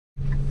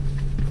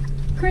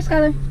Come here,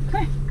 Skylar.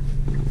 Come here.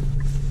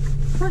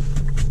 Come on.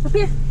 Up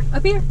here.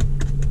 Up here.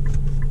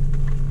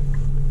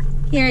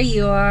 Here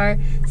you are.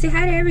 Say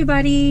hi to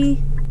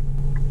everybody.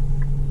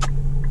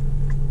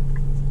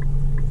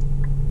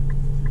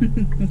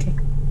 Okay.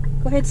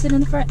 Go ahead, sit in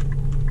the front.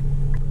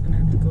 I'm gonna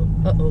have to go.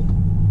 Uh-oh.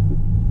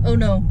 Oh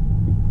no.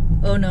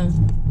 Oh no.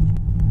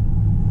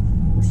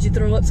 Did you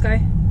throw up,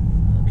 Sky?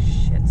 Oh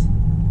shit.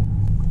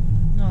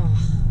 Oh,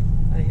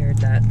 I heard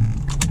that.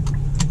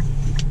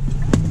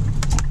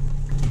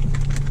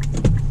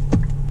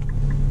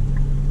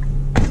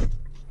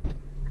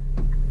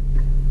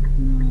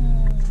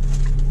 No.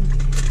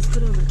 Okay, let's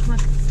put over. Come on.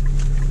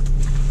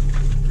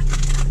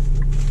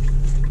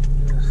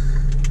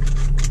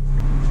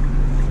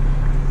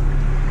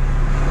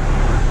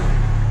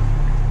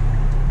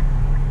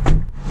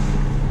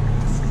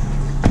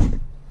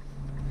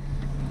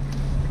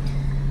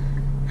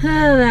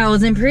 Oh, that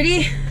wasn't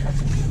pretty.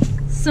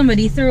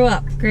 Somebody threw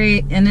up.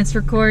 Great, and it's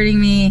recording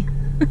me.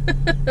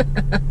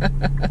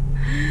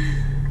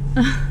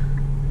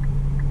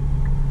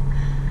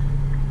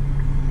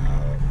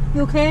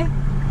 You okay?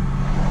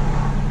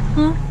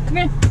 Huh? Come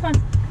here, come on.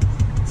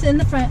 Sit in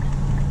the front.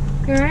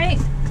 You alright?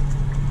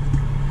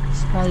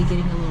 She's probably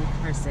getting a little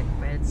car sick,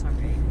 but it's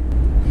alright.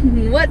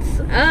 What's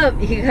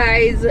up, you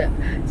guys?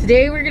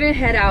 Today we're gonna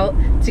head out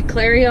to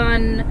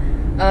Clarion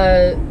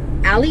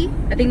Alley.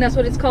 I think that's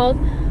what it's called.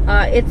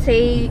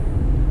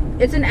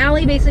 It's an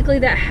alley basically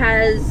that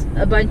has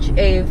a bunch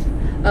of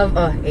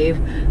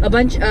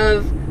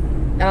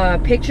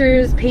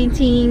pictures,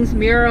 paintings,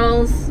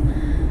 murals.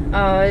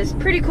 It's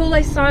pretty cool.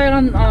 I saw it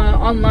on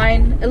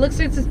online. It looks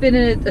like it's been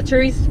a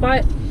tourist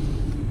spot,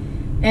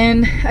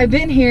 and I've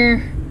been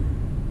here.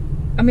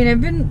 I mean,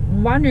 I've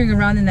been wandering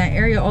around in that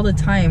area all the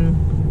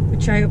time,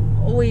 which I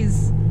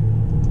always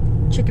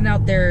checking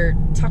out their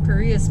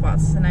taqueria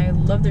spots, and I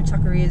love their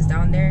taquerias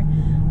down there.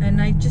 And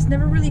I just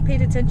never really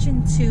paid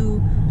attention to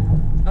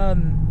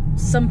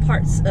some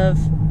parts of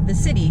the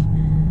city.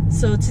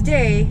 So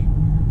today,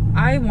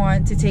 I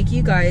want to take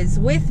you guys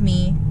with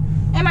me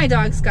and my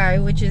dog Sky,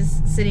 which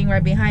is sitting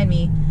right behind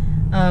me.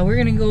 We're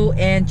gonna go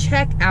and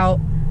check out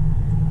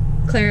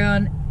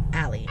Clarion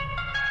Alley.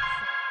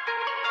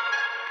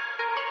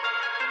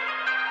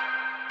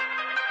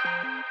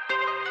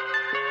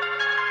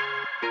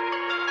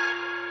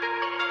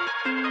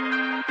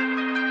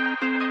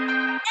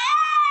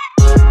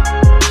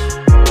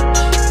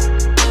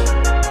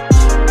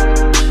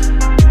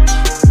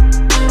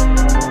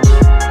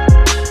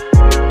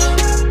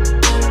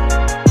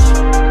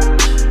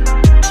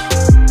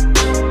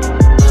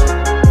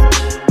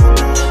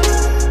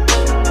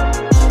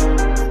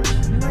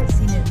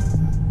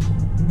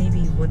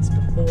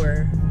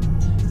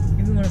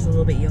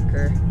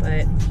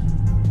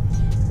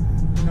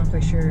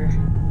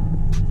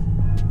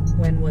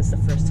 When was the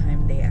first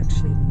time they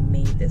actually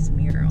made this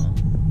mural?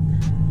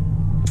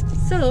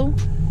 So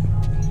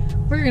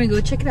we're gonna go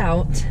check it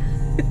out.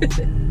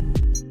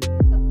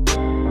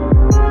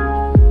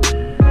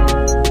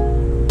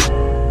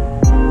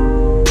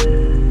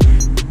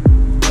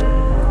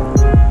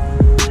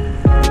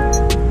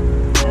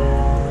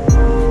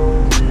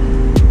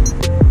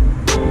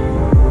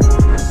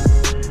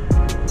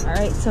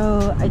 Alright,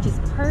 so I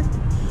just parked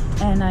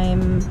and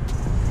I'm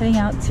heading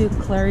out to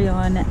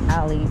Clarion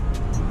Alley.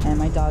 And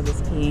my dog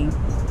is peeing.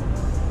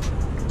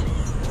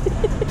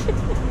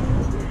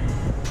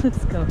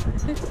 Let's go.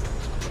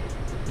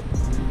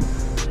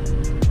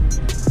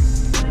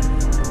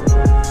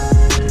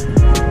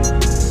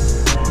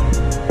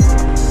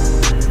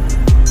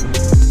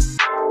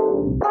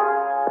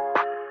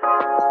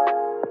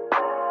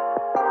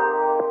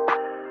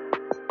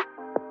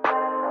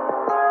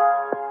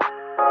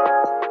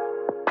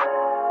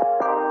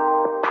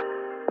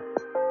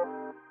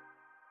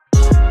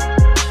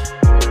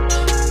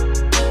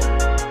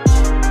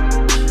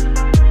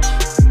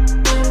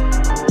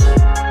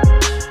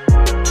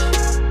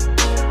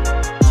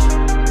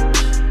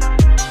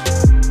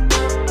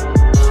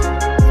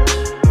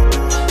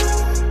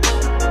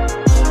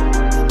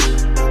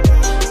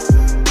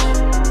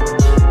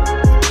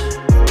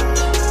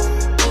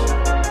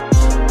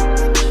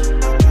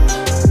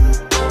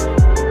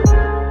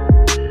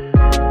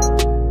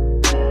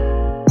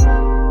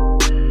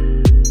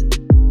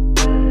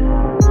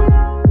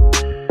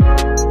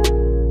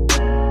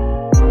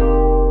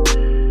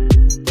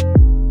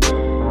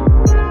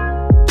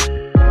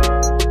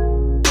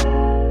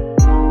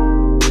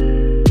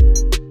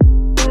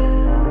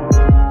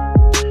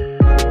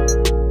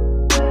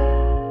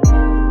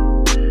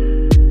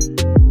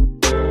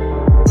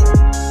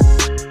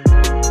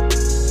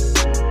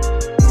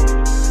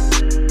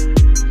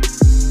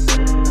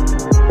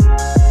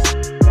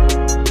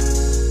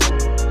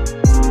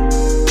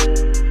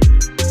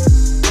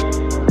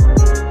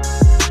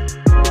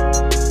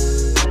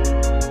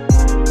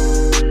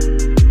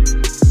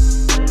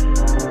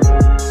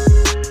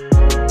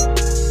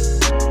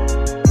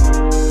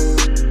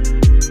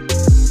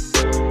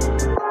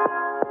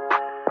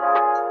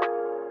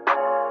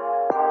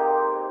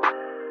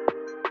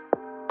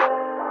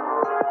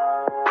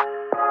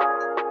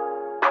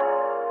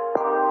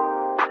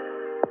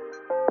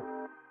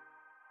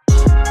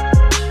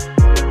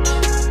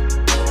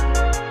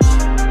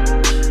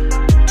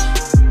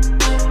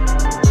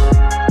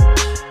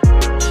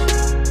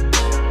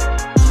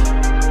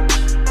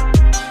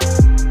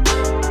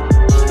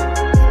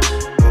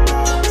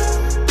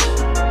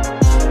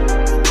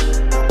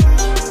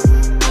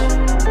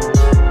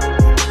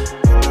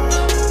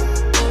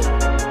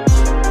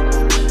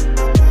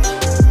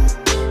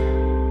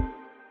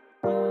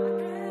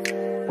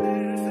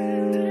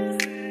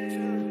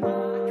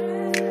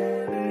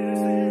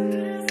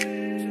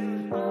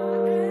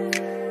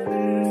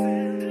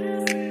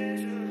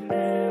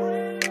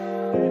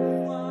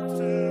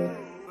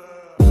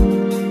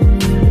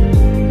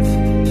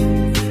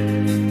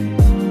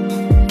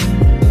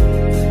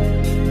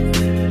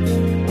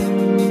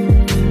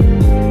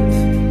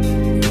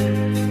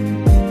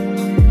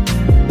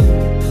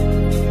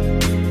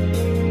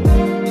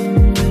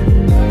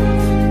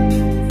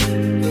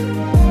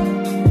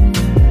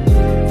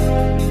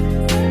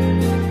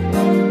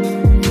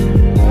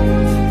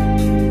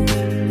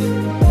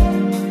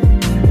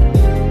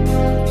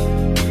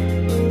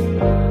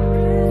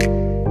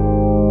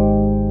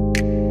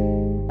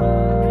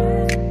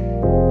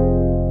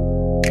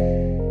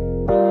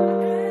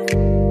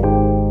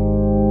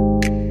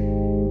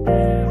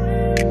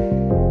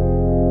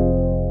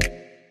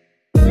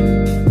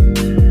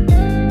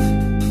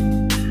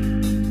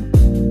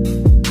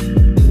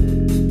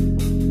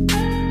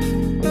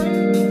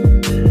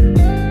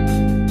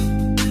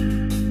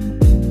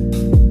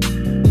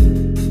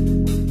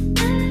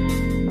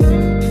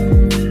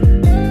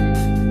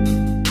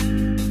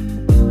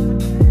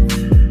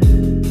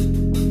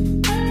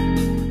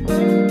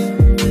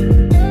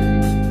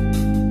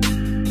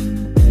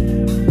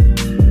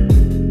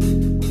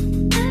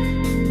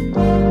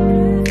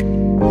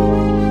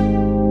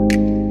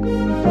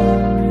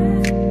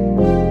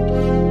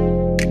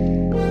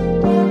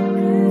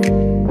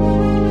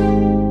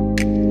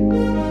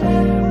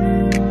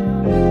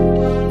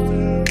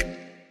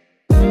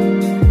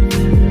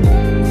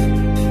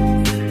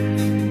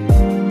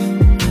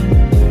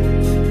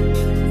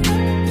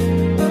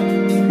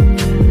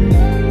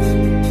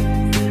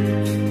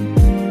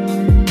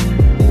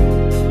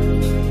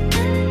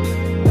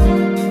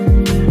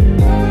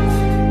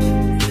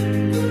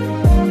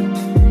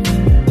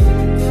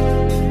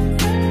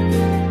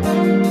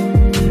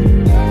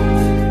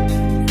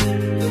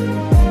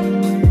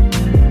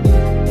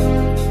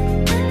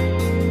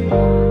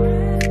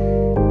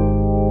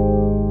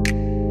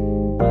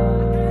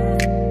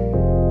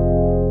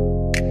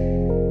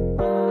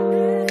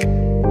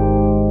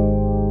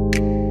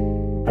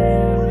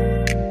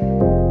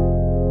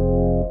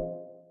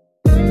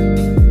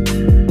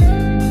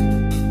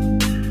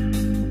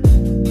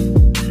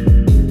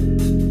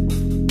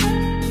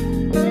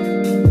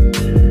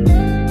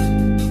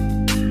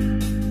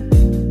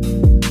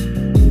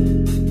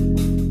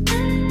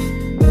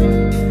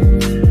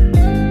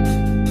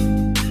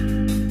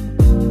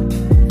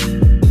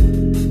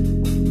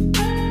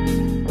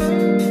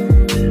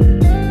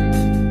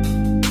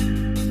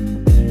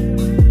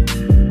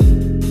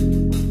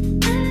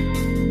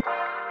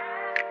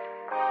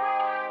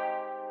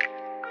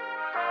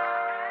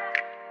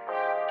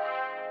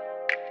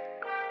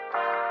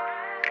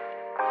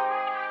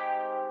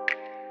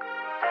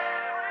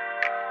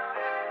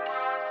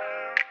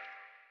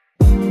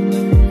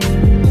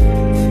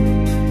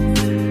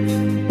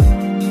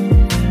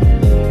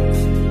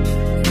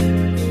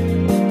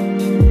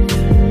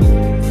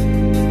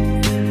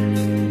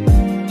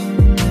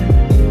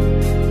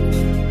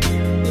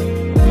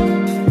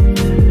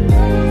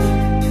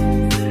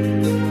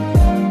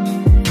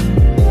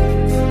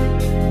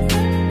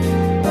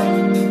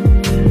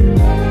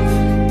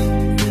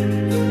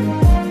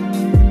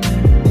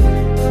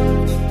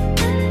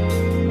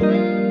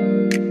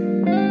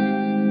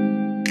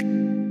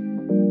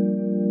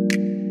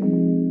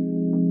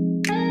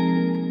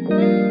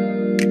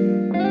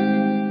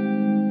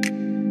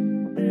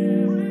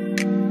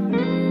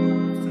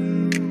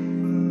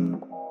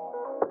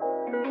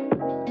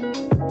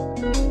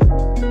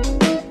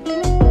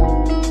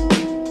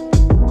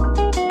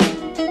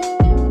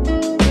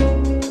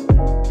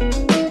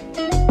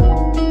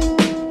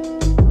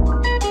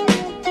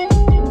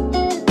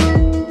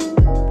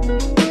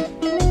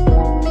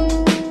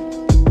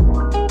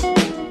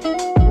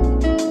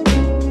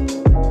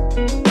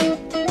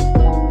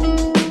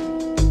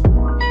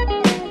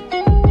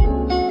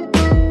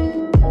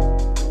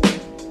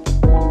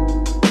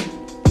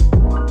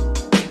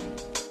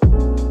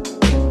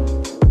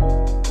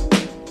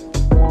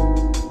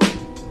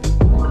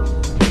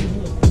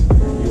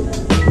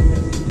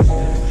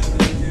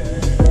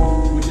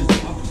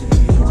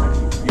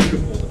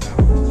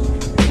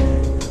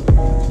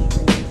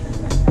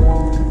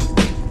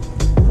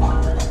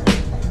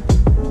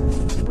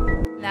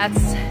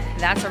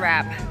 that's a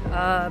wrap.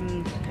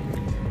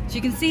 As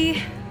you can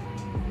see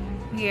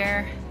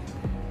here,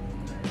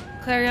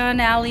 Clarion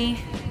Alley.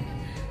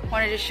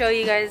 Wanted to show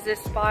you guys this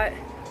spot.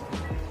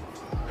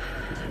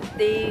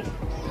 They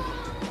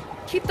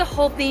keep the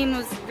whole theme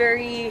was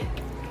very,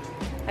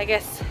 I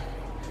guess,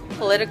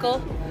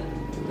 political.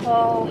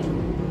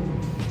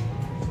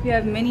 You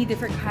have many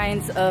different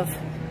kinds of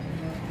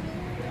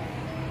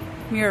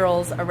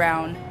murals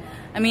around.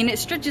 I mean, it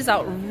stretches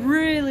out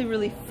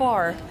really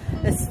far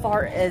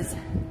as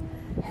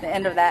the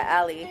end of that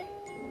alley,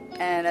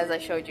 and as I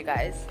showed you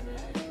guys,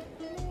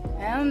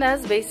 and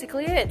that's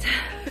basically it.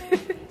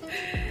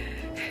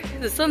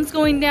 The sun's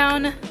going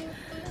down. I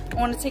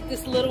want to take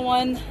this little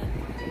one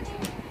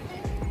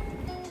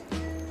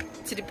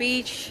to the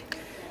beach,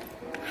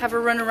 have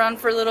her run around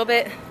for a little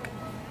bit,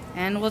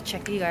 and we'll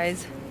check you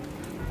guys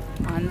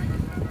on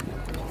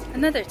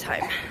another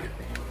time.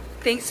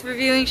 Thanks for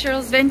viewing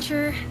Cheryl's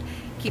Venture.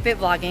 Keep it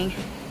vlogging.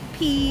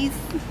 Peace.